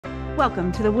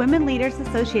Welcome to the Women Leaders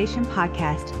Association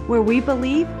podcast, where we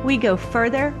believe we go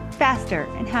further, faster,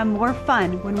 and have more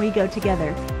fun when we go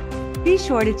together. Be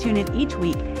sure to tune in each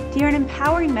week to hear an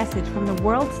empowering message from the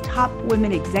world's top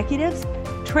women executives,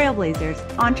 trailblazers,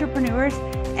 entrepreneurs,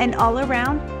 and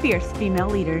all-around fierce female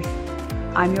leaders.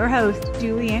 I'm your host,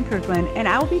 Julianne Kirkland, and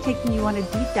I will be taking you on a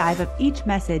deep dive of each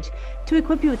message to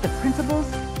equip you with the principles,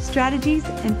 strategies,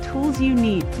 and tools you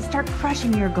need to start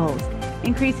crushing your goals,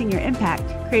 increasing your impact,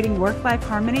 creating work-life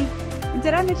harmony, and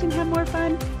did I mention have more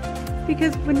fun?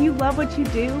 Because when you love what you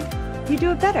do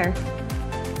it better.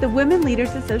 The Women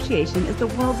Leaders Association is the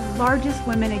world's largest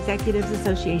women executives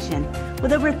association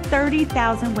with over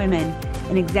 30,000 women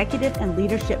in executive and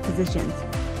leadership positions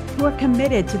who are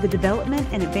committed to the development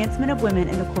and advancement of women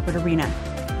in the corporate arena.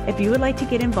 If you would like to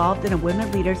get involved in a Women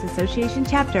Leaders Association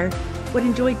chapter, would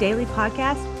enjoy daily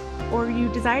podcasts, or you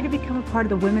desire to become a part of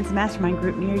the Women's Mastermind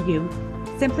group near you,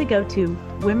 simply go to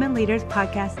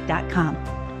womenleaderspodcast.com.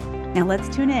 Now let's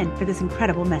tune in for this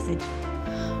incredible message.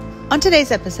 On today's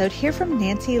episode, hear from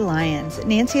Nancy Lyons.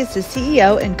 Nancy is the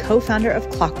CEO and co-founder of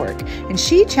Clockwork, and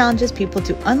she challenges people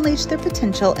to unleash their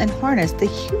potential and harness the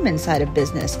human side of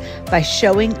business by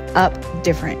showing up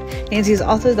different. Nancy is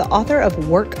also the author of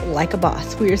Work Like a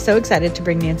Boss. We are so excited to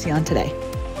bring Nancy on today.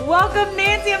 Welcome,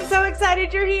 Nancy. I'm so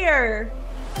excited you're here.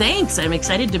 Thanks. I'm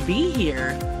excited to be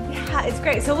here. Yeah, it's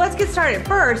great. So let's get started.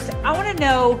 First, I want to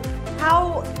know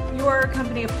how your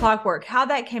company of Clockwork, how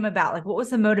that came about. Like, what was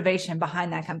the motivation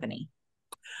behind that company?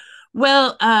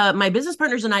 Well, my business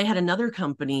partners and I had another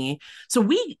company. So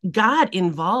we got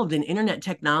involved in internet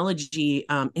technology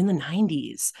in the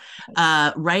 90s,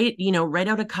 right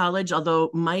out of college, although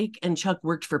Mike and Chuck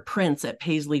worked for Prince at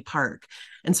Paisley Park.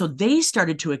 And so they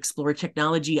started to explore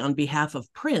technology on behalf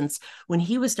of Prince when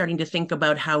he was starting to think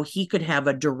about how he could have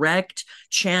a direct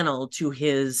channel to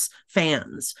his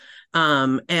fans.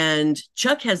 And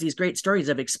Chuck has these great stories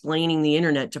of explaining the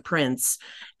internet to Prince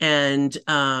and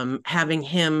having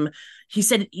him, he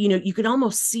said, you could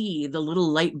almost see the little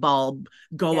light bulb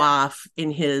go off in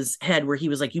his head where he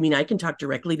was like, you mean I can talk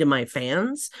directly to my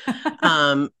fans?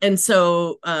 And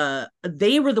so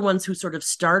they were the ones who sort of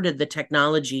started the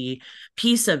technology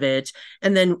piece of it.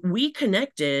 And then we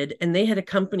connected, and they had a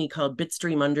company called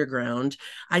Bitstream Underground.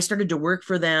 I started to work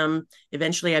for them.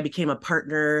 Eventually I became a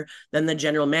partner, then the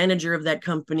general manager of that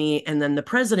company, and then the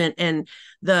president. And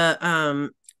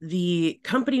the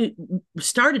company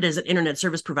started as an internet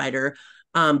service provider,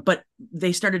 but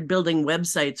they started building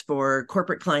websites for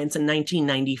corporate clients in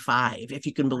 1995, if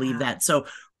you can believe that. So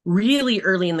really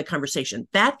early in the conversation,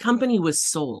 that company was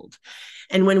sold.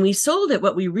 And when we sold it,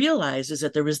 what we realized is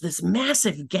that there was this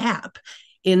massive gap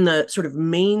in the sort of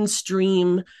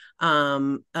mainstream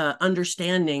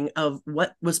understanding of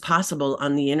what was possible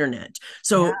on the internet.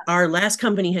 So our last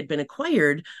company had been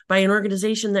acquired by an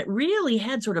organization that really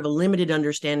had sort of a limited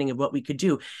understanding of what we could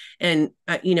do. And,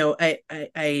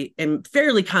 I am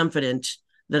fairly confident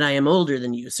that I am older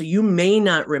than you. So you may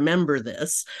not remember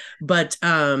this, but,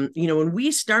 when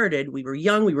we started, we were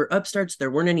young, we were upstarts.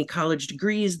 There weren't any college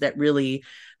degrees that really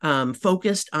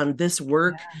focused on this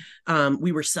work.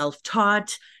 We were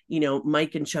self-taught.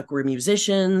 Mike and Chuck were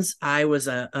musicians. I was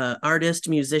a artist,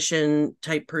 musician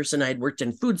type person. I'd worked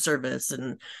in food service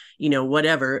and,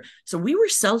 whatever. So we were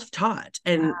self-taught.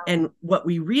 And what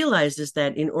we realized is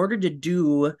that in order to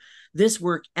do this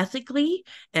work ethically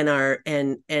and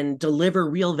deliver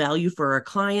real value for our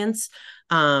clients,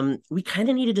 we kind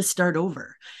of needed to start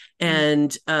over.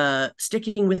 And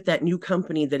sticking with that new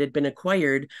company that had been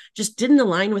acquired just didn't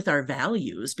align with our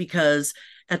values, because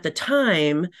at the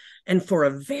time, and for a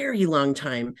very long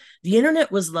time, the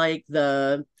internet was like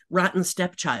the rotten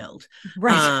stepchild.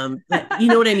 Right. You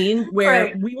know what I mean? Where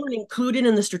Right. we weren't included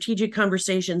in the strategic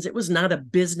conversations. It was not a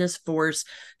business force.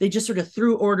 They just sort of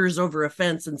threw orders over a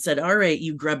fence and said, all right,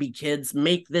 you grubby kids,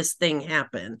 make this thing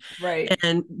happen. Right.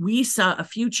 And we saw a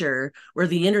future where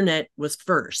the internet was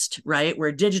first, right?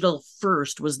 Where digital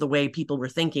first was the way people were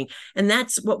thinking. And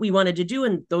that's what we wanted to do.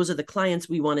 And those are the clients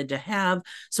we wanted to have.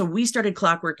 So we started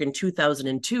Clockwork in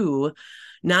 2002,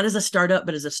 not as a startup,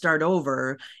 but as a start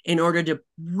over, in order to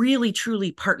really,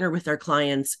 truly partner with our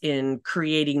clients in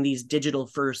creating these digital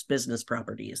first business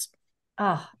properties.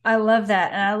 Oh, I love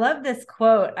that. And I love this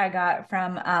quote I got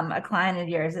from a client of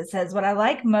yours. It says, what I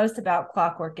like most about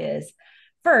Clockwork is,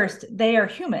 first, they are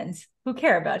humans who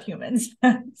care about humans.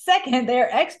 Second, they are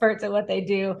experts at what they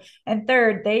do. And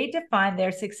third, they define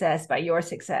their success by your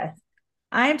success.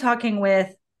 I am talking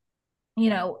with,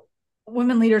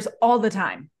 women leaders all the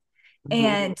time. Mm-hmm.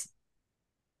 And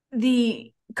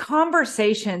the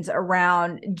conversations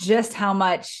around just how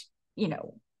much,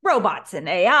 robots and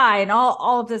AI and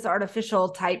all of this artificial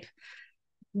type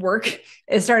work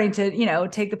is starting to,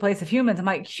 take the place of humans. I'm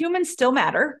like, humans still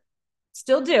matter,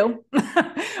 still do.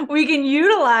 We can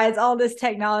utilize all this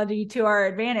technology to our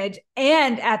advantage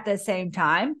and at the same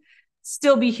time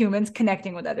still be humans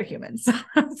connecting with other humans.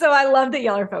 So I love that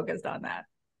y'all are focused on that.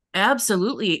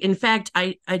 Absolutely. In fact,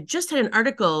 I just had an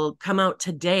article come out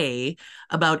today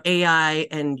about AI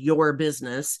and your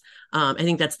business. I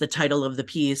think that's the title of the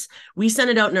piece. We sent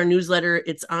it out in our newsletter.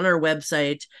 It's on our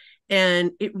website,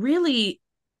 and it really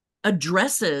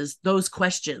addresses those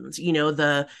questions.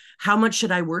 The how much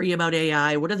should I worry about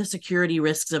AI? What are the security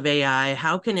risks of AI?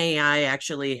 How can AI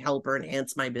actually help or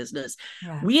enhance my business?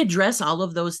 Yeah. We address all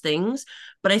of those things.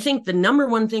 But I think the number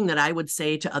one thing that I would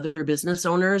say to other business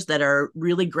owners that are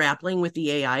really grappling with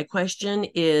the AI question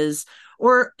is,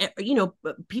 or,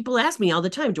 people ask me all the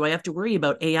time, do I have to worry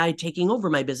about AI taking over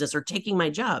my business or taking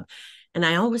my job? And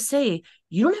I always say,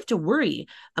 you don't have to worry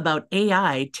about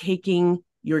AI taking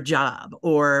your job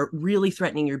or really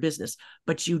threatening your business,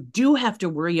 but you do have to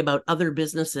worry about other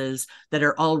businesses that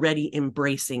are already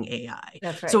embracing AI.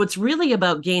 That's right. So it's really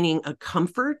about gaining a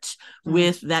comfort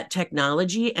with that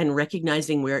technology and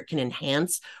recognizing where it can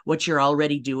enhance what you're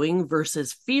already doing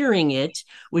versus fearing it,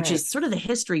 which is sort of the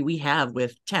history we have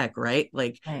with tech, right?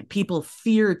 Like people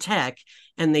fear tech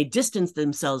and they distance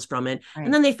themselves from it.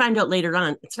 And then they find out later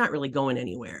on, it's not really going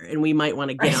anywhere. And we might want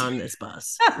to get on this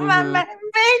bus.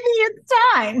 Maybe it's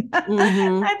time.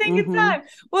 I think it's time.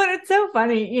 Well, it's so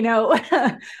funny.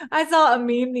 I saw a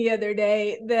meme the other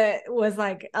day that was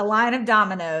like a line of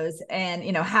dominoes and,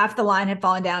 half the line had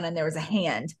fallen down and there was a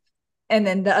hand. And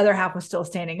then the other half was still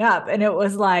standing up. And it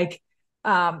was like,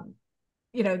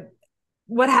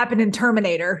 what happened in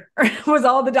Terminator was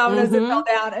all the dominoes that fell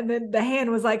down. And then the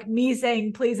hand was like me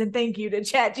saying please and thank you to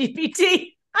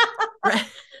ChatGPT.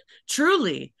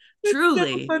 Truly.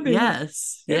 So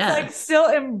yes. It's like still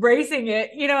embracing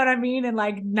it, you know what I mean? And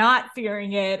like not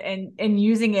fearing it and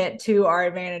using it to our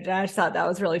advantage. And I just thought that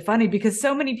was really funny because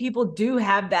so many people do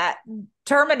have that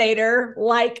Terminator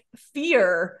like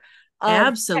fear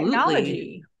of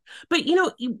technology. But,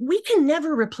 we can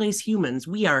never replace humans.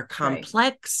 We are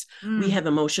complex. We have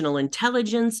emotional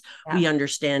intelligence. We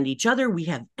understand each other. We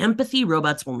have empathy.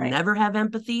 Robots will never have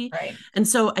empathy. And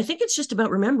so I think it's just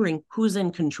about remembering who's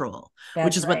in control,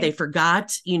 which is what they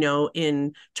forgot,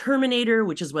 in Terminator,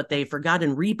 which is what they forgot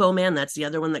in Repo Man. That's the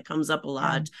other one that comes up a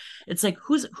lot. It's like,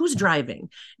 who's driving?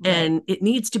 And it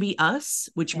needs to be us,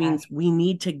 which means we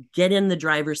need to get in the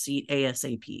driver's seat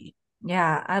ASAP.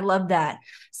 Yeah, I love that.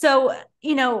 So,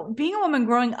 being a woman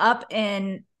growing up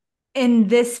in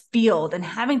this field and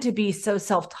having to be so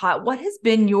self-taught, what has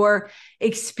been your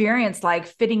experience like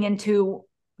fitting into,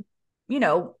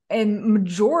 a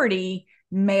majority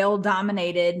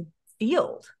male-dominated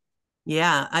field?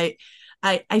 Yeah,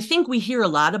 I think we hear a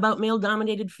lot about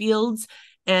male-dominated fields.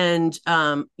 And,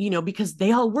 because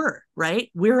they all were, right?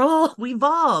 We've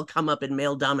all come up in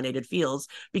male dominated fields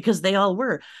because they all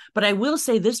were. But I will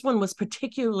say this one was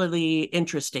particularly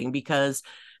interesting because,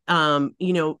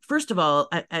 first of all,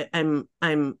 I'm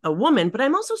a woman, but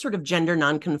I'm also sort of gender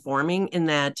nonconforming in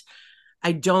that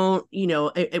I don't,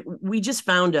 we just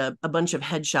found a bunch of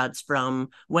headshots from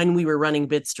when we were running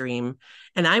Bitstream,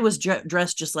 and I was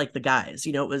dressed just like the guys.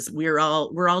 We're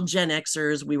all Gen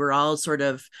Xers. We were all sort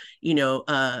of,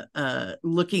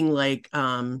 looking like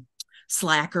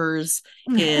slackers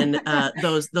in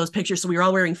those pictures. So we were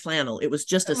all wearing flannel. It was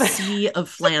just a sea of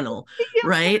flannel,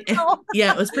 right?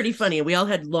 Yeah, it was pretty funny. We all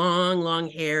had long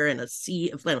hair and a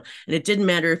sea of flannel, and it didn't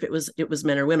matter if it was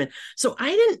men or women. So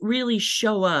I didn't really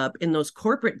show up in those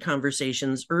corporate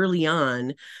conversations early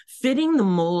on fitting the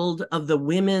mold of the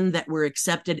women that were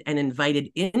accepted and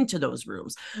invited into those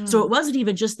rooms. So it wasn't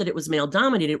even just that it was male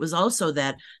dominated. It was also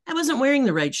that I wasn't wearing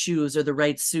the right shoes or the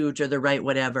right suit or the right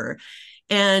whatever.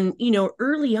 And,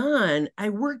 early on, I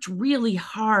worked really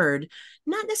hard,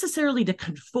 not necessarily to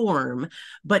conform,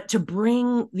 but to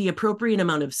bring the appropriate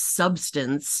amount of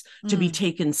substance to be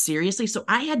taken seriously. So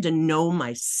I had to know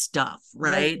my stuff,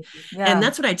 right? Yeah. And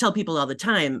that's what I tell people all the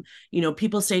time.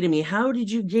 People say to me, how did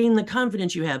you gain the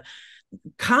confidence you have?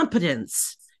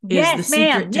 Competence is the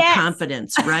secret to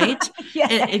confidence, right?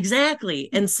 Exactly.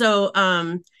 And so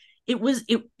I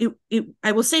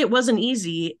will say it wasn't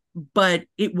easy, but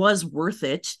it was worth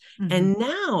it. And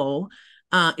now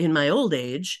in my old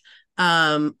age,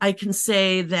 I can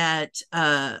say that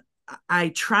I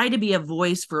try to be a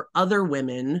voice for other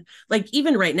women. Like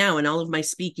even right now in all of my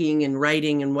speaking and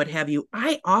writing and what have you,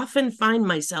 I often find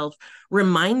myself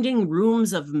reminding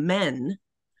rooms of men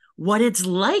what it's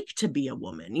like to be a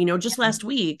woman. Just last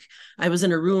week, I was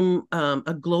in a room,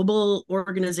 a global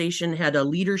organization had a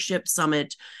leadership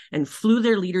summit and flew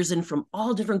their leaders in from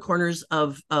all different corners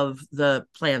of the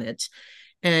planet.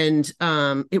 And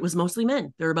it was mostly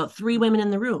men. There were about 3 women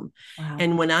in the room. Wow.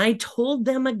 And when I told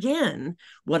them again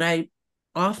what I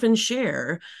often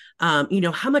share,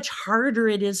 how much harder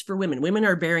it is for women. Women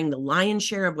are bearing the lion's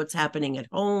share of what's happening at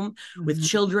home with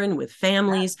children, with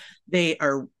families. They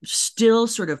are still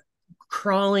sort of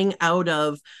crawling out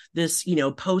of this,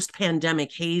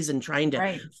 post-pandemic haze and trying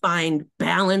to find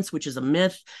balance, which is a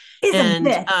myth.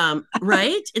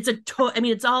 Right. It's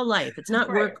it's all life. It's not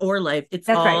work or life. It's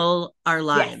all our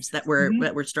lives that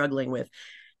we're struggling with.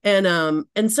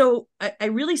 And so I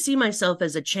really see myself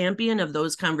as a champion of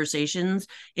those conversations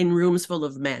in rooms full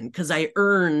of men, because I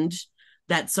earned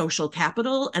that social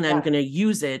capital and I'm going to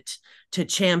use it to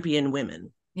champion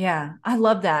women. Yeah, I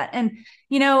love that. And,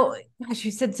 gosh,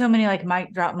 you said so many like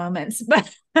mic drop moments,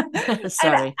 but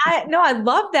sorry. I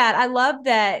love that. I love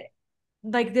that.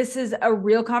 Like, this is a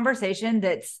real conversation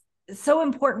that's so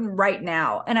important right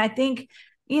now. And I think,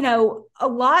 a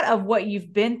lot of what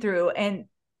you've been through and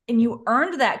you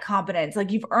earned that competence,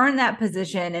 like you've earned that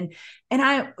position. And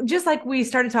I, just like we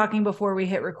started talking before we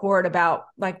hit record about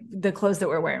like the clothes that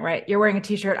we're wearing, right? You're wearing a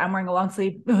t-shirt. I'm wearing a long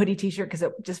sleeve hoodie t-shirt because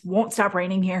it just won't stop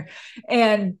raining here.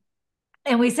 And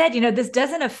we said, this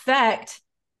doesn't affect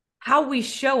how we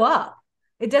show up.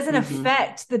 It doesn't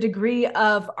affect the degree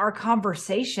of our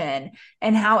conversation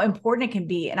and how important it can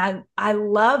be. And I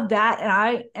love that. And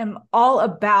I am all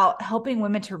about helping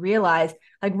women to realize,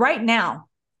 like, right now,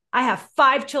 I have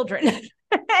 5 children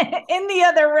in the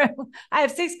other room. I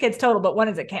have 6 kids total, but 1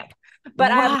 is at camp.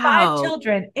 But I have 5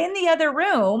 children in the other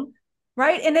room,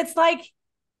 right? And it's like,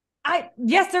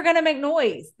 yes, they're going to make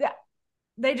noise.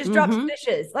 They just dropped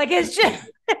dishes. Like, it's just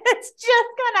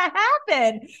going to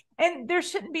happen. And there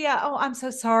shouldn't be oh, I'm so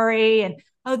sorry. And,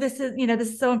 oh, this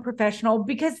is so unprofessional,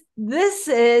 because this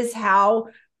is how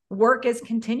work is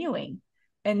continuing.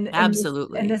 And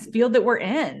absolutely. in this field that we're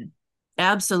in.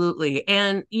 Absolutely.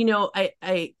 And,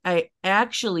 I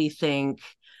actually think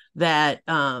that,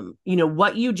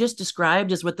 what you just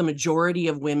described is what the majority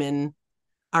of women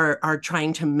are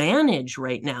trying to manage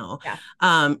right now. Yeah.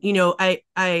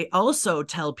 I also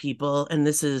tell people, and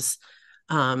this is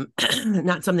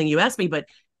not something you asked me, but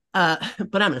I'm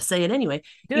going to say it anyway.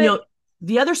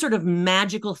 The other sort of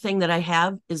magical thing that I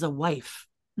have is a wife.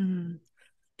 Mm-hmm.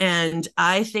 And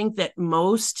I think that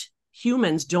most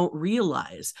humans don't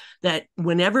realize that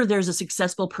whenever there's a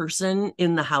successful person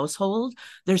in the household,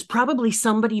 there's probably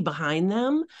somebody behind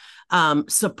them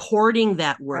supporting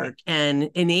that work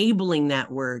and enabling that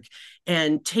work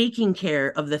and taking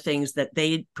care of the things that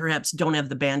they perhaps don't have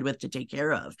the bandwidth to take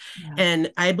care of. Yeah.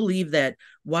 And I believe that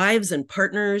wives and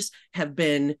partners have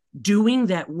been doing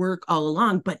that work all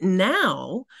along. But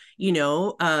now, in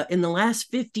the last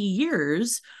 50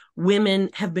 years, women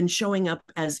have been showing up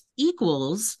as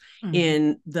equals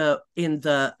in the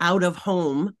out of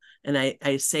home. And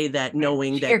I say that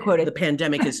knowing that the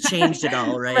pandemic has changed it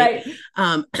all, right?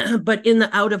 But in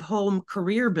the out of home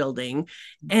career building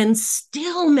and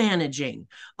still managing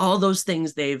all those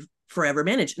things they've forever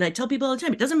managed. And I tell people all the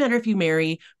time, it doesn't matter if you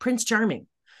marry Prince Charming.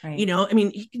 Right.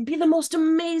 He can be the most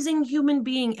amazing human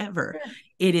being ever. Yeah.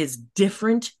 It is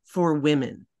different for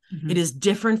women. It is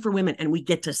different for women. And we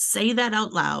get to say that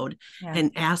out loud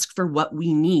and ask for what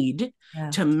we need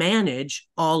to manage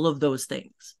all of those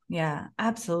things. Yeah,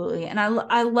 absolutely. And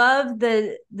I love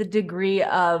the degree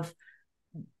of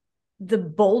the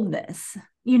boldness,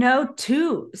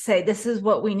 to say this is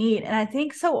what we need. And I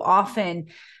think so often,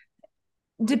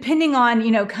 depending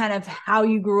on, kind of how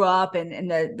you grew up and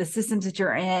the systems that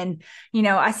you're in,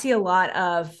 I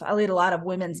lead a lot of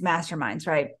women's masterminds,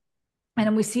 right?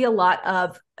 And we see a lot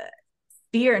of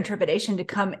fear and trepidation to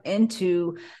come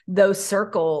into those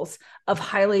circles of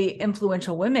highly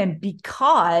influential women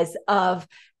because of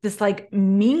this like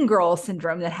mean girl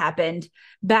syndrome that happened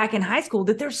back in high school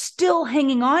that they're still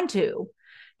hanging on to,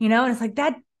 and it's like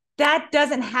that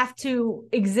doesn't have to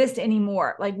exist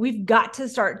anymore. Like, we've got to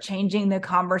start changing the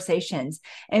conversations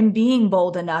and being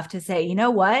bold enough to say, you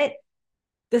know what,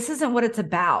 this isn't what it's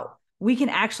about. We can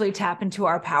actually tap into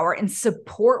our power and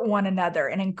support one another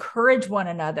and encourage one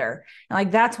another. And like,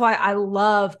 that's why I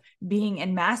love being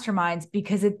in masterminds,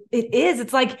 because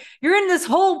it's like you're in this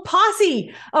whole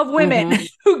posse of women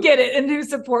who get it and who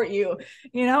support you,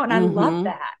 and I love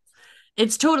that.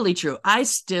 It's totally true. I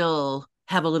still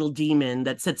have a little demon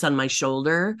that sits on my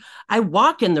shoulder. I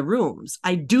walk in the rooms.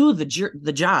 I do the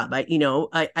job.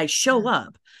 I show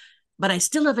up. but I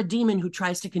still have a demon who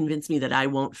tries to convince me that I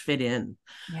won't fit in.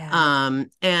 Yeah.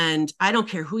 And I don't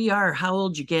care who you are, how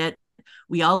old you get.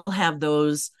 We all have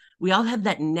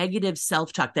that negative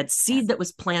self-talk, that seed that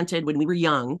was planted when we were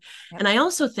young. Yep. And I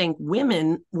also think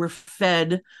women were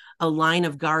fed a line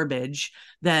of garbage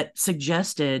that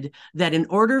suggested that in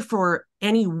order for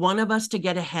any one of us to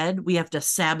get ahead, we have to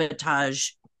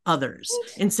sabotage others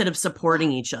instead of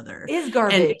supporting each other. Is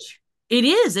garbage. And it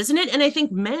is, isn't it? And I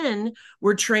think men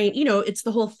were trained, it's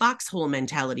the whole foxhole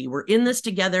mentality. We're in this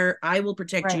together. I will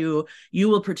protect you. You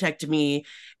will protect me.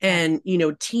 And,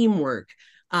 teamwork.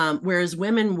 Whereas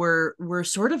women were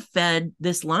sort of fed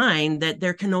this line that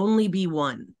there can only be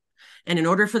one. And in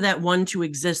order for that one to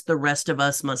exist, the rest of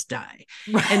us must die.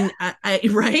 And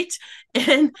right.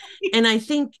 And I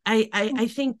think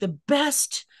the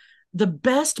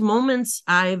best moments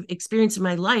I've experienced in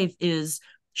my life is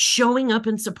showing up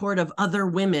in support of other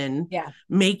women,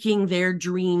 making their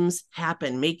dreams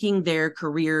happen, making their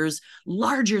careers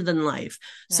larger than life,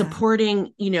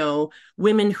 supporting,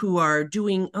 women who are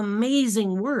doing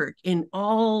amazing work in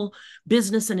all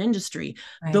business and industry.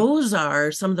 Those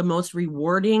are some of the most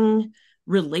rewarding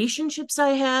relationships I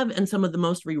have and some of the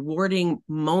most rewarding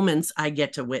moments I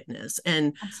get to witness.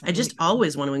 And I just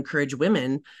always want to encourage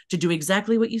women to do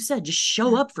exactly what you said, just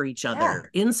show up for each other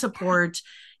in support,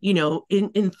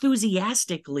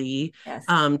 enthusiastically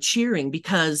cheering,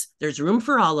 because there's room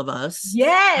for all of us.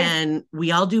 Yes. And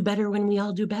we all do better when we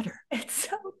all do better. It's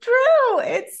so true.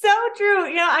 It's so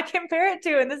true. I compare it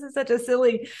to, and this is such a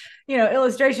silly,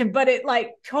 illustration, but it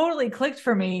like totally clicked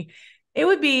for me. It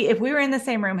would be if we were in the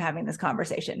same room having this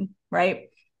conversation, right?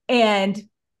 And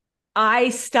I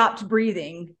stopped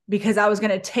breathing because I was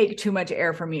going to take too much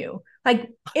air from you. Like,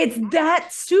 it's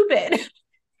that stupid.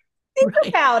 Think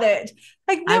about it.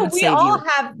 Like, no, we all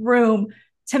have room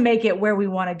to make it where we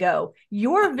want to go.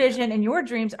 Your vision and your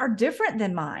dreams are different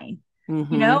than mine,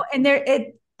 and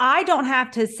I don't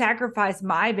have to sacrifice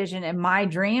my vision and my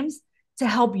dreams to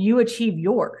help you achieve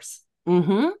yours.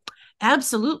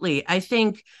 Absolutely. I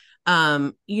think,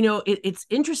 it's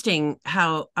interesting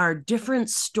how our different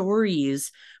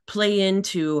stories play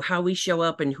into how we show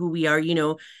up and who we are.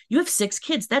 You have 6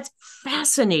 kids. That's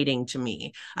fascinating to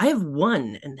me. I have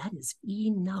 1, and that is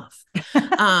enough.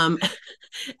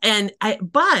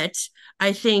 But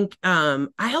I think I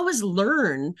always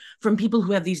learn from people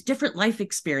who have these different life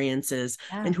experiences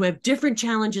and who have different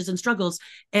challenges and struggles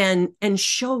and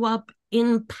show up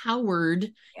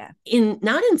empowered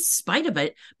not in spite of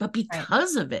it, but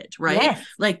because of it, right? Yes.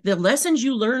 Like the lessons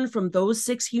you learn from those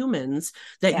 6 humans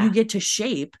that you get to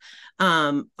shape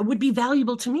would be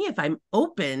valuable to me if I'm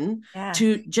open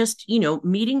to just,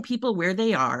 meeting people where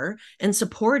they are and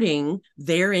supporting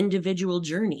their individual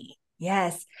journey.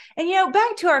 Yes. And,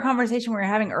 back to our conversation we were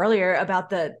having earlier about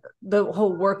the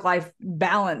whole work-life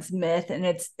balance myth, and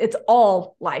it's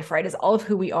all life, right? It's all of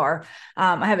who we are.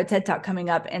 I have a TED Talk coming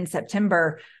up in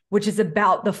September, which is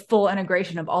about the full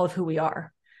integration of all of who we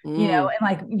are, and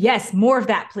like, yes, more of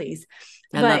that, please.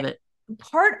 I love it.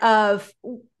 Part of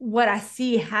what I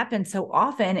see happen so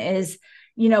often is,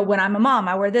 when I'm a mom,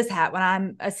 I wear this hat. When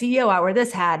I'm a CEO, I wear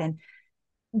this hat. And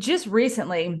just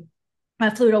recently, I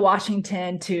flew to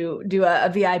Washington to do a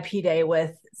VIP day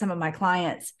with some of my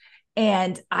clients.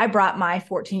 And I brought my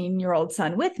 14-year-old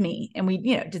son with me. And we,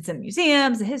 did some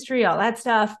museums, the history, all that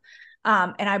stuff.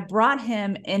 And I brought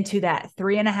him into that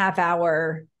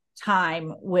 3.5-hour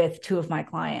time with 2 of my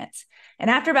clients.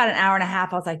 And after about an hour and a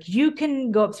half, I was like, you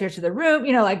can go upstairs to the room,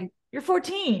 like, you're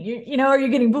 14, are you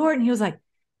getting bored? And he was like,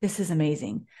 this is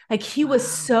amazing. Like, he was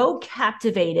so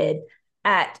captivated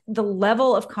at the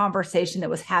level of conversation that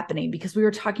was happening, because we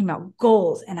were talking about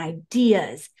goals and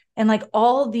ideas and like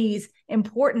all these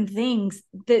important things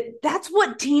that's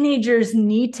what teenagers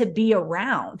need to be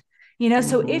around,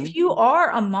 So if you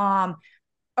are a mom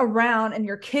around and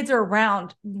your kids are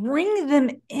around, bring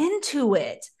them into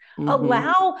it.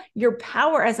 Allow your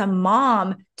power as a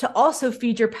mom to also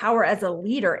feed your power as a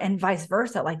leader, and vice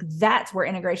versa. Like, that's where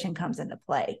integration comes into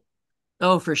play.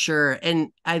 Oh, for sure. And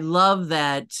I love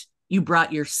that you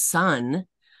brought your son.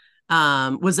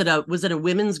 Was it a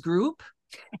women's group?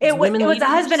 It was a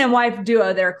husband and wife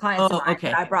duo. They're clients of mine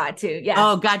that I brought too. Yeah.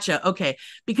 Oh, gotcha. Okay.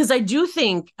 Because I do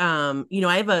think, I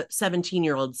have a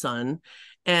 17-year-old son,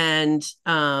 and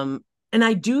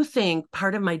I do think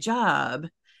part of my job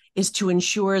is to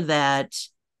ensure that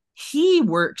he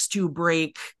works to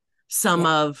break some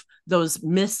of those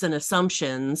myths and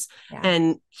assumptions,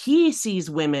 and he sees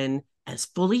women as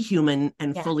fully human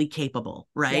and fully capable,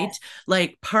 right? Yes.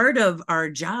 Like, part of our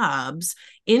jobs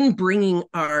in bringing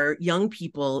our young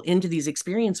people into these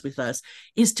experiences with us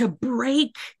is to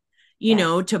break,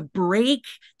 to break,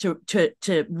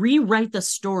 to rewrite the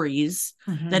stories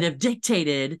that have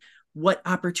dictated what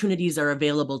opportunities are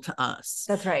available to us.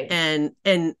 That's right. And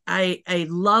I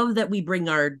love that we bring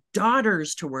our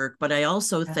daughters to work, but I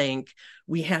also think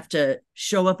we have to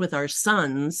show up with our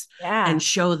sons and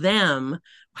show them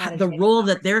the role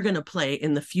that they're going to play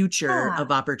in the future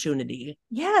of opportunity.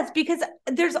 Yes, because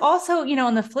there's also,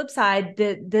 on the flip side,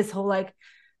 this whole like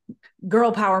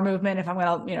girl power movement, if I'm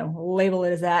going to, label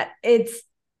it as that, it's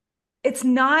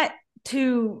not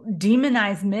to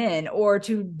demonize men or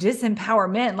to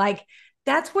disempower men. Like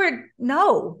that's where,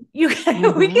 no, we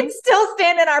can still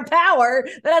stand in our power.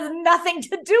 That has nothing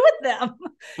to do with them.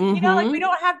 Like we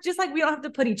don't have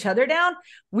to put each other down.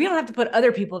 We don't have to put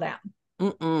other people down.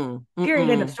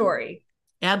 Period. End of story.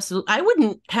 Absolutely. I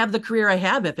wouldn't have the career I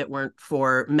have if it weren't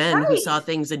for men who saw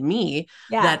things in me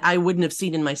that I wouldn't have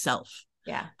seen in myself.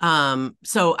 Yeah.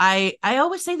 So I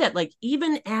always say that, like,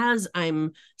 even as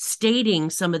I'm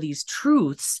stating some of these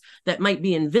truths that might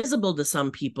be invisible to some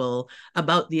people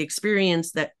about the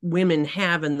experience that women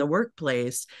have in the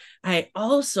workplace, I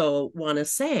also want to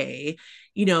say,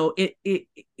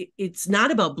 it's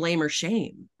not about blame or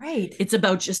shame. Right. It's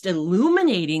about just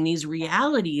illuminating these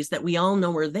realities that we all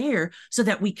know are there so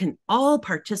that we can all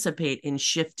participate in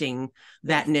shifting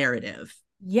that narrative.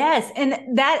 Yes.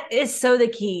 And that is so the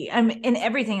key. In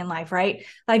everything in life, right?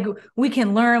 Like we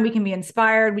can learn, we can be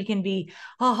inspired, we can be,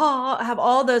 have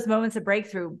all those moments of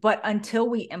breakthrough. But until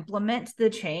we implement the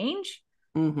change,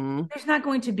 there's not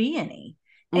going to be any.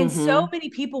 And so many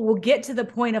people will get to the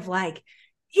point of like,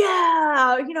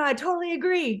 yeah, I totally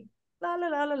agree. La, la,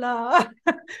 la, la, la.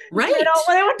 Right. They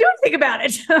don't do anything about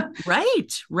it.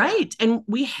 Right. And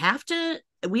we have to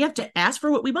ask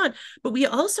for what we want, but we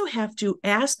also have to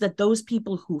ask that those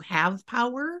people who have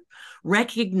power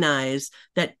recognize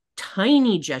that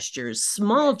tiny gestures,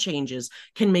 small changes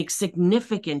can make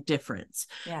significant difference.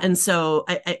 Yeah. And so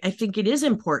I think it is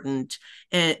important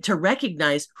to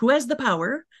recognize who has the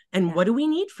power and what do we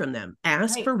need from them.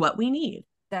 Ask for what we need.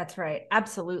 That's right.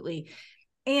 Absolutely.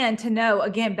 And to know,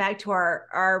 again, back to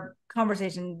our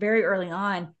conversation very early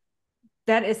on,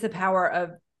 that is the power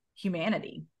of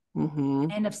humanity.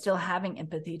 And of still having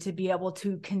empathy to be able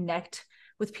to connect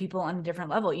with people on a different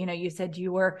level. You said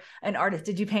you were an artist.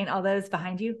 Did you paint all those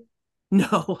behind you?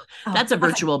 No, that's a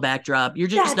virtual backdrop. You're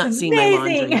just not seeing my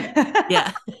laundry.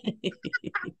 Yeah.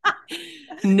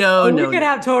 No. We could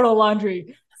have total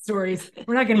laundry stories.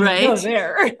 We're not going to go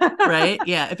there. Right.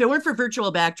 Yeah. If it weren't for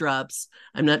virtual backdrops,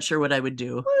 I'm not sure what I would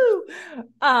do.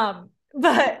 But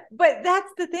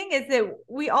that's the thing, is that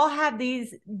we all have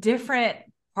these different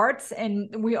parts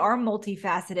and we are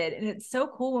multifaceted, and it's so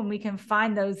cool when we can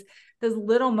find those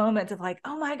little moments of like,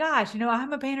 oh my gosh,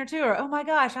 I'm a painter too, or oh my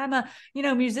gosh, I'm a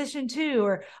musician too,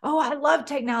 or oh, I love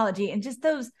technology, and just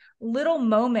those little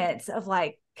moments of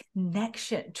like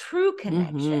connection, true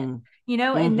connection,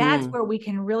 and that's where we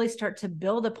can really start to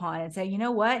build upon and say, you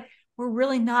know what, we're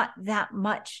really not that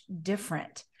much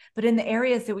different, but in the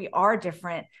areas that we are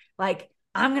different, like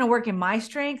I'm going to work in my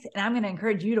strength, and I'm going to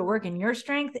encourage you to work in your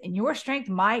strength, and your strength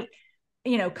might,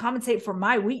 compensate for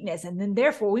my weakness. And then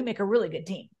therefore we make a really good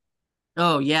team.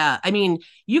 Oh, yeah. I mean,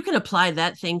 you can apply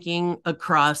that thinking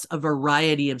across a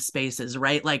variety of spaces,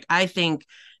 right? Like I think,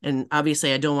 and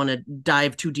obviously I don't want to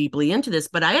dive too deeply into this,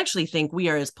 but I actually think we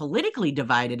are as politically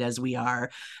divided as we are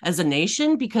as a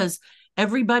nation because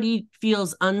everybody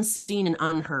feels unseen and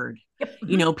unheard.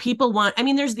 Yep. People want,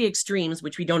 there's the extremes,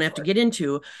 which we don't have to get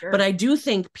into, but I do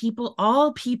think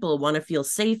all people want to feel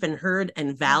safe and heard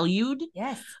and valued.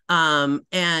 Yes.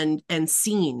 And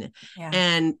seen. Yeah.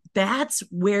 And that's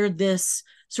where this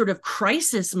sort of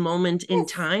crisis moment in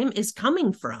time is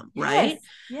coming from. Right.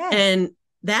 Yes. And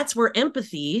that's where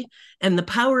empathy and the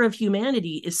power of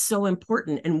humanity is so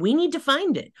important. And we need to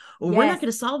find it, or we're not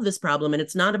going to solve this problem. And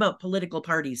it's not about political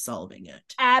parties solving it.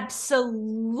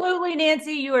 Absolutely,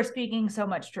 Nancy. You are speaking so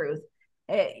much truth.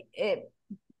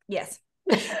 Yes.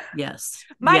 Yes.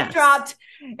 Mic dropped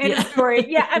in a story.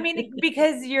 Yeah.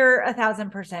 Because you're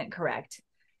 1,000% correct.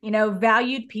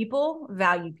 Valued people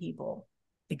value people.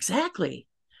 Exactly.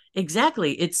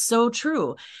 It's so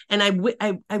true. And I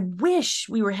wish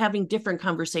we were having different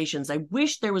conversations. I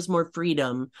wish there was more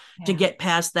freedom to get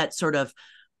past that sort of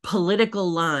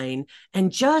political line and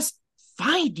just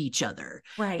find each other.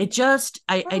 Right. I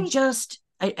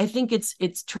think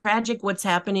it's tragic what's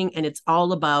happening, and it's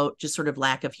all about just sort of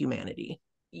lack of humanity.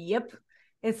 Yep.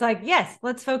 It's like, yes,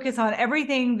 let's focus on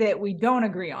everything that we don't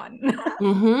agree on.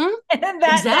 And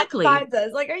that finds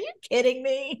us. Like, are you kidding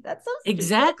me? That's so stupid.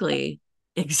 Exactly.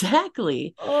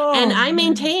 Exactly. And Oh, I man.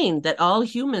 maintain that all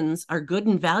humans are good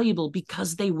and valuable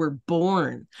because they were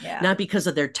born, Yeah. not because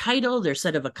of their title, their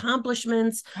set of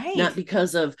accomplishments, not Right.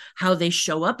 because of how they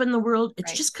show up in the world.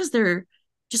 It's Right. just They're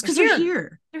because they're here.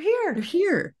 here. They're They're here.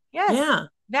 here. Yes. Yeah. Look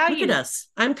at Valued. us.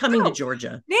 I'm coming to Oh,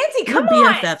 Georgia. Nancy, come We're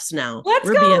on. BFFs now. Let's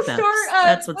We're go start BFFs.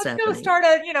 That's what's let's go happening. start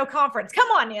a, conference. Come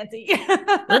on, Nancy.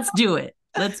 Let's do it.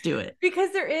 Let's do it.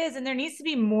 Because there is, and there needs to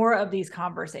be more of these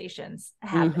conversations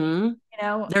happening.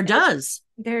 Mm-hmm. There does.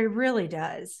 There really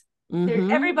does.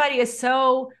 Mm-hmm. Everybody is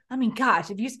so, I mean,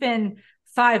 gosh, if you spend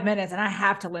 5 minutes, and I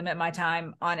have to limit my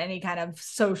time on any kind of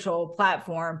social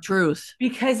platform Truth.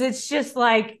 because it's just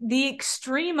like the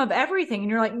extreme of everything. And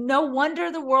you're like, no wonder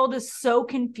the world is so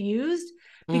confused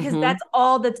because Mm-hmm. that's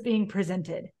all that's being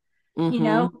presented, you Mm-hmm.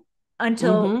 know,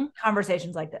 until Mm-hmm.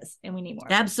 conversations like this. And we need more.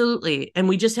 Absolutely. And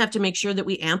we just have to make sure that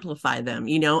we amplify them,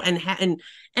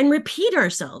 and repeat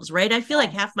ourselves, right? I feel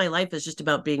like half my life is just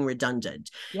about being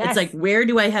redundant. It's like, Yes. where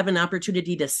do I have an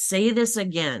opportunity to say this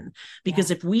again?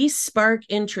 Because Yeah. if we spark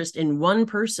interest in one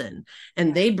person and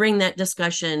Yeah. they bring that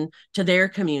discussion to their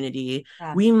community,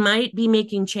 Yeah. we might be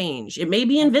making change. It may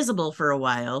be invisible for a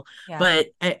while, Yeah. but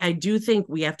I do think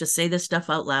we have to say this stuff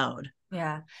out loud.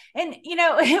 Yeah. And,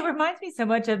 it reminds me so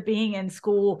much of being in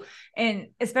school and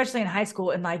especially in high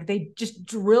school. And like, they just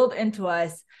drilled into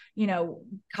us,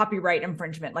 copyright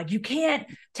infringement. Like you can't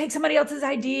take somebody else's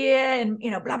idea and,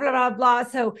 blah, blah, blah, blah.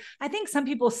 So I think some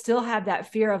people still have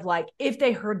that fear of like, if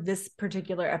they heard this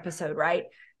particular episode, right.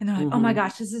 And they're like, oh my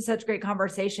gosh, this is such great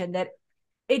conversation that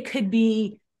it could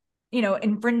be,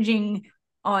 infringing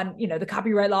on, the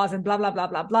copyright laws and blah, blah, blah,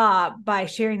 blah, blah by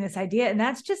sharing this idea. And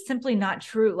that's just simply not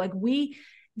true. Like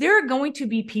there are going to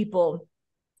be people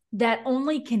that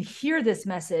only can hear this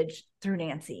message through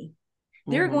Nancy.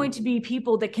 There are going to be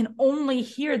people that can only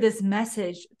hear this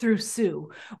message through Sue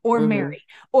or Mary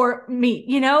or me,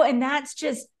 and that's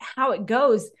just how it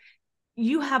goes.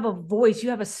 You have a voice, you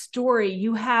have a story,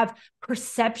 you have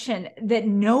perception that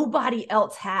nobody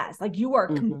else has. Like you are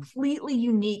completely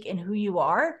unique in who you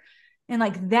are. And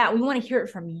like that, we want to hear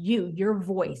it from you, your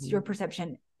voice, your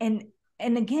perception. And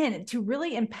again, to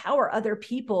really empower other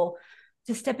people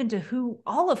to step into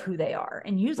all of who they are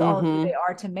and use all of who they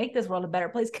are to make this world a better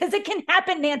place. Because it can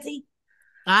happen, Nancy.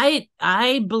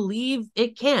 I believe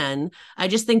it can. I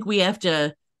just think we have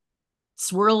to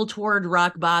swirl toward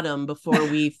rock bottom before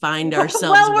we find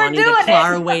ourselves wanting to claw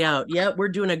our way out. Yep, we're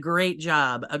doing a great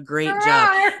job.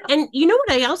 And you know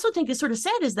what I also think is sort of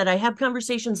sad is that I have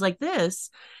conversations like this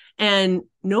and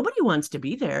nobody wants to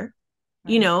be there.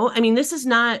 Right. I mean, this is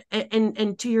not,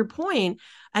 and to your point,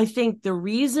 I think the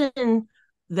reason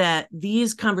that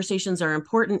these conversations are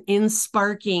important in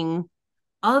sparking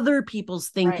other people's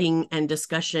thinking and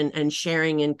discussion and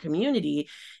sharing in community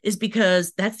is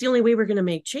because that's the only way we're going to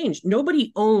make change.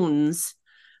 Nobody owns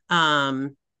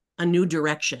a new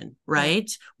direction,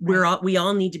 right? We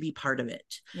all need to be part of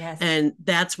it. Yes. And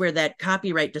that's where that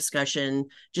copyright discussion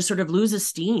just sort of loses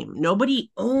steam.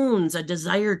 Nobody owns a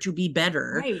desire to be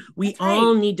better. Right. We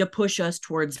all need to push us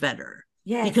towards better.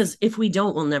 Yes. Because if we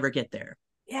don't, we'll never get there.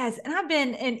 Yes. And I've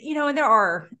been, and there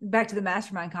are, back to the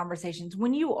mastermind conversations,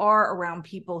 when you are around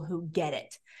people who get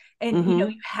it and,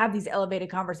 you have these elevated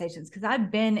conversations, because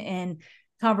I've been in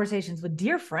conversations with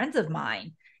dear friends of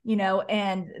mine,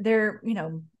 and they're,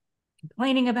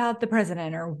 complaining about the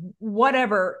president or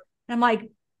whatever. And I'm like,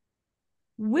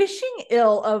 wishing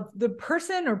ill of the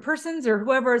person or persons or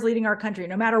whoever is leading our country,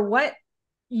 no matter what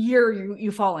year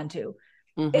you fall into.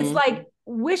 It's like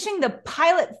wishing the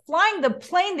pilot flying the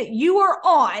plane that you are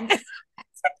on.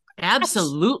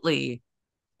 Absolutely.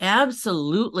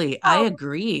 I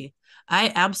agree.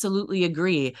 I absolutely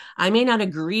agree. I may not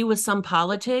agree with some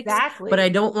politics, but I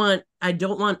don't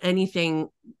want anything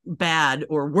bad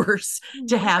or worse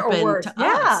to happen to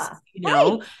us,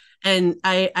 and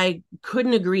I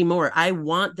couldn't agree more. I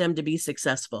want them to be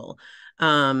successful.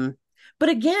 But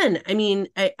again, I mean,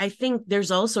 I think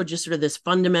there's also just sort of this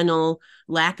fundamental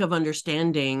lack of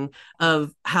understanding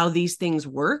of how these things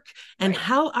work and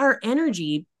how our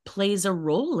energy plays a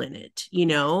role in it.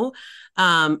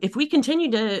 If we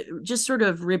continue to just sort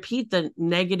of repeat the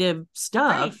negative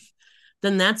stuff,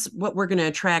 then that's what we're going to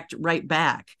attract right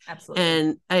back. Absolutely.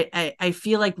 And I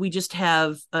feel like we just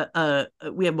have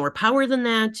we have more power than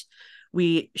that.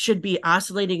 We should be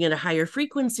oscillating at a higher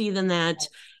frequency than that.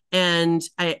 And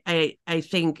I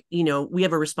think, we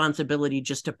have a responsibility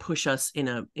just to push us in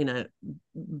a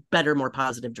better, more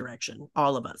positive direction.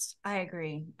 All of us. I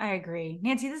agree.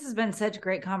 Nancy, this has been such a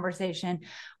great conversation.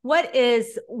 What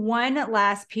is one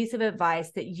last piece of advice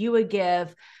that you would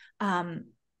give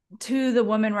to the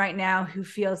woman right now who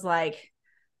feels like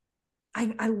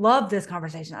I love this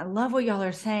conversation. I love what y'all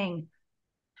are saying.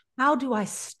 How do I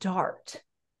start?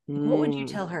 What would you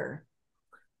tell her?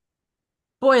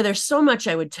 Boy, there's so much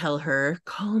I would tell her.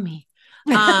 Call me.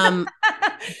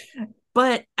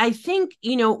 But I think,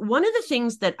 one of the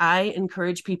things that I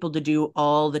encourage people to do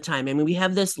all the time, I mean, we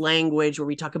have this language where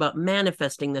we talk about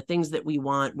manifesting the things that we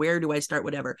want. Where do I start?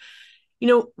 Whatever.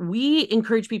 We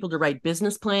encourage people to write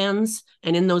business plans.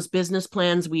 And in those business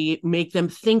plans, we make them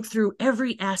think through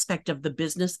every aspect of the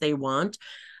business they want.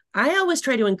 I always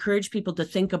try to encourage people to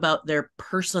think about their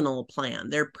personal plan,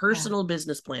 their personal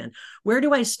business plan. Where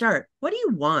do I start? What do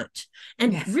you want?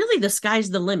 And really, the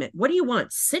sky's the limit. What do you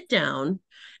want? Sit down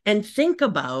and think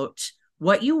about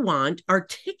what you want,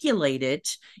 articulate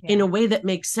it in a way that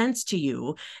makes sense to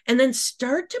you, and then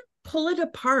start to pull it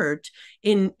apart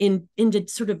into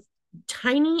sort of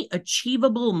tiny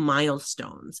achievable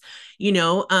milestones.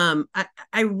 I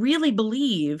really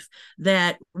believe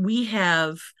that we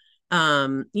have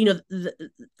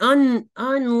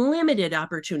unlimited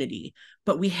opportunity,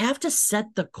 but we have to set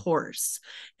the course.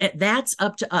 That's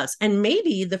up to us. And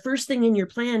maybe the first thing in your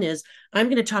plan is, I'm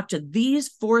going to talk to these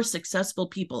 4 successful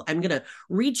people. I'm going to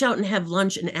reach out and have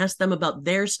lunch and ask them about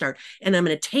their start. And I'm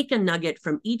going to take a nugget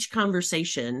from each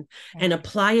conversation and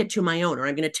apply it to my own, or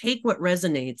I'm going to take what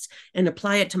resonates and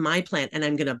apply it to my plan. And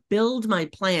I'm going to build my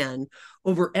plan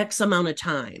over X amount of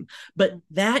time. But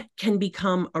that can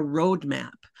become a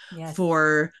roadmap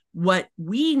for what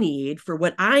we need, for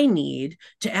what I need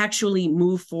to actually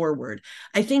move forward.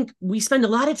 I think we spend a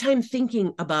lot of time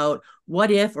thinking about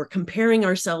what if, or comparing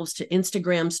ourselves to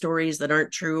Instagram stories that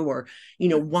aren't true, or,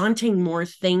 wanting more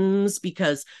things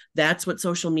because that's what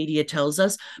social media tells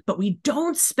us. But we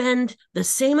don't spend the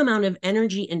same amount of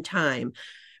energy and time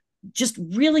just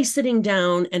really sitting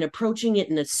down and approaching it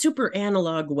in a super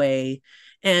analog way,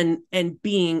 and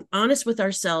being honest with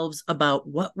ourselves about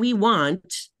what we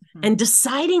want and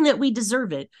deciding that we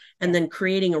deserve it, and then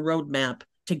creating a roadmap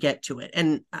to get to it.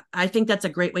 And I think that's a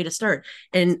great way to start.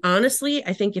 And honestly,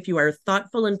 I think if you are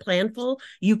thoughtful and planful,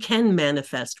 you can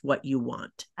manifest what you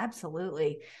want.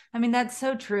 Absolutely. I mean, that's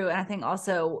so true. And I think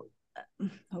also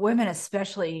women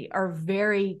especially are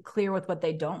very clear with what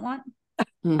they don't want.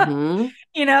 We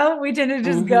tend to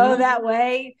just go that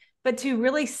way, but to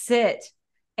really sit.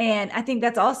 And I think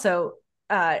that's also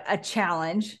a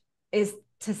challenge, is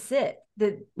to sit.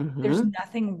 There's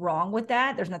nothing wrong with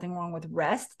that. There's nothing wrong with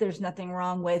rest. There's nothing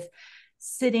wrong with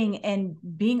sitting and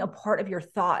being a part of your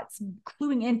thoughts,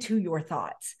 cluing into your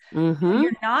thoughts.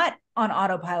 You're not on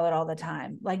autopilot all the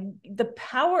time. Like, the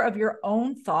power of your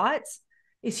own thoughts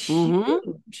is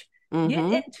huge. Get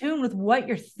in tune with what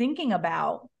you're thinking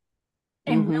about.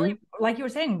 And really, like you were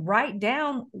saying, write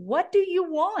down, what do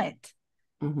you want?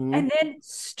 And then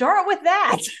start with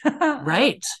that.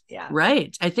 Right.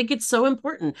 Right. I think it's so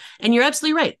important. And you're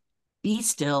absolutely right. Be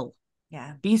still.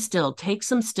 Be still. Take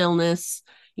some stillness,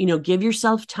 give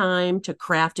yourself time to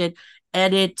craft it,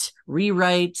 edit,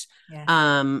 rewrite.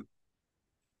 I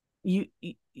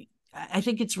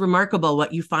think it's remarkable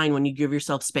what you find when you give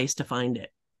yourself space to find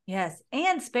it. Yes.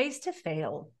 And space to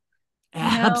fail.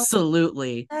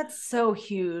 Absolutely. That's so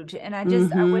huge. And I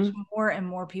wish more and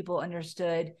more people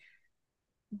understood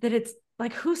that it's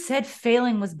like, who said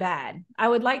failing was bad? I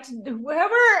would like to,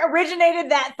 whoever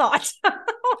originated that thought.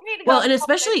 And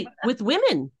especially with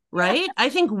women, right? I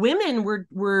think women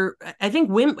I think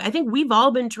we've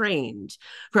all been trained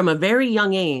from a very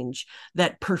young age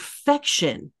that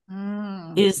perfection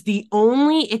is the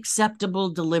only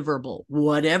acceptable deliverable,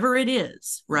 whatever it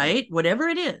is, right? Whatever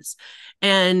it is.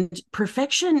 And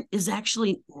perfection is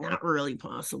actually not really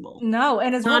possible. No,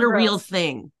 and it's not a real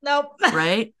thing. Nope.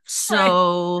 Right?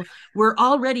 So we're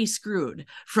already screwed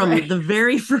from the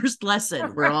very first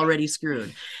lesson. We're already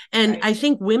screwed. And I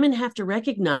think women have to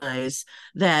recognize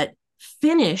that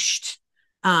finished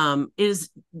is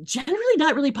generally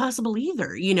not really possible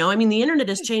either. I mean, the internet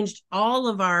has changed all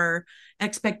of our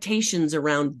expectations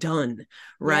around done,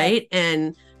 right?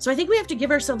 And so I think we have to give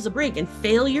ourselves a break, and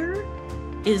failure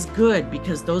is good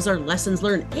because those are lessons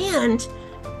learned. And,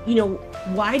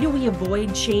 why do we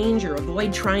avoid change or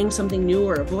avoid trying something new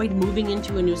or avoid moving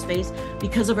into a new space?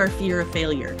 Because of our fear of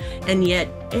failure. And yet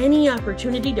any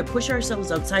opportunity to push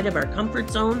ourselves outside of our comfort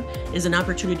zone is an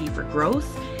opportunity for growth,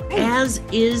 as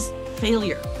is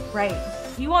failure. Right.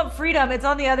 You want freedom. It's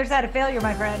on the other side of failure,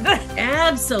 my friend.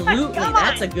 Absolutely.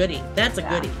 That's a goodie. That's a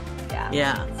goodie.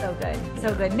 Yeah. So good.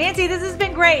 So good. Nancy, this has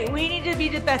been great. We need to be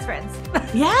just best friends.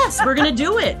 Yes, we're going to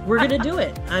do it. We're going to do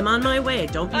it. I'm on my way.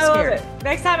 Don't be scared.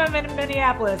 Next time I'm in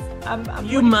Minneapolis,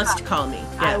 you must call me.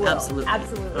 Yeah, I will. Absolutely.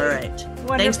 Absolutely. All right.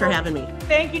 Wonderful. Thanks for having me.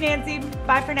 Thank you, Nancy.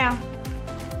 Bye for now.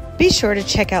 Be sure to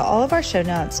check out all of our show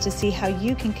notes to see how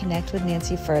you can connect with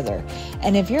Nancy further.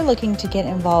 And if you're looking to get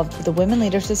involved with the Women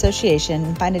Leaders Association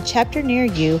and find a chapter near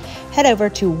you, head over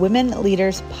to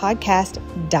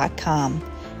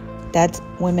womenleaderspodcast.com. That's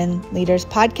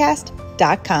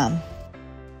womenleaderspodcast.com.